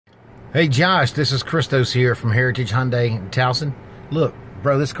Hey Josh, this is Christos here from Heritage Hyundai in Towson. Look,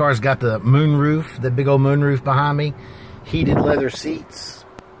 bro, this car's got the moonroof, the big old moonroof behind me. Heated leather seats.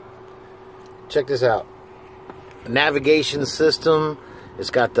 Check this out. Navigation system.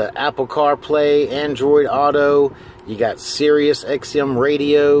 It's got the Apple CarPlay, Android Auto. You got Sirius XM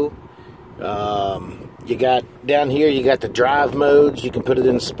radio. You got down here, you got the drive modes. You can put it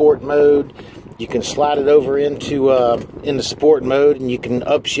in sport mode. You can slide it over into sport mode, and you can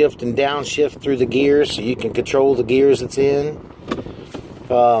upshift and downshift through the gears, so you can control the gears it's in.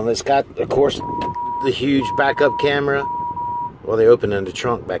 It's got, of course, the huge backup camera. Well, they're opening the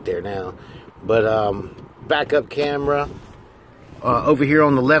trunk back there now, but backup camera. Over here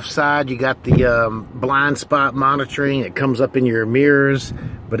on the left side, you got the blind spot monitoring. It comes up in your mirrors,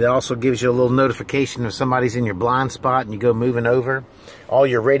 but it also gives you a little notification if somebody's in your blind spot and you go moving over. All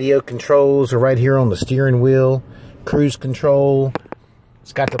your radio controls are right here on the steering wheel. Cruise control.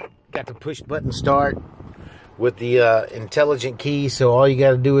 It's got the push button start with the intelligent key, so all you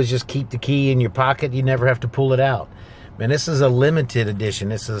got to do is just keep the key in your pocket. You never have to pull it out. Man, this is a limited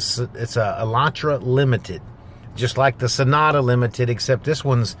edition. It's a Elantra Limited. Just like the Sonata Limited, except this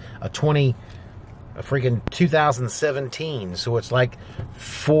one's a freaking 2017, so it's like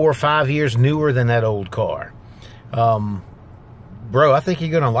 4 or 5 years newer than that old car. Bro, I think you're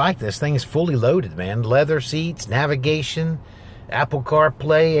gonna like this. Thing is fully loaded, man. Leather seats, navigation, Apple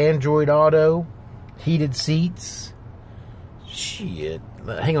CarPlay, Android Auto, heated seats. Shit.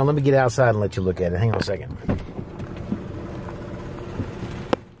 Hang on, let me get outside and let you look at it. Hang on a second.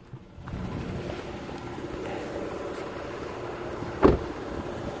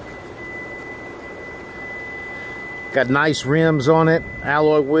 Got nice rims on it,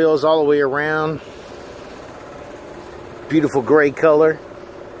 alloy wheels all the way around. Beautiful gray color.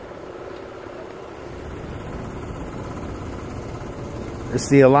 It's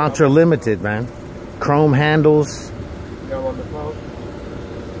the Elantra Limited, man. Chrome handles.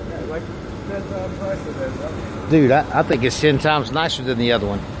 Dude, I think it's 10 times nicer than the other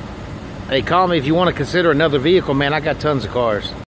one. Hey, call me if you want to consider another vehicle, man. I got tons of cars.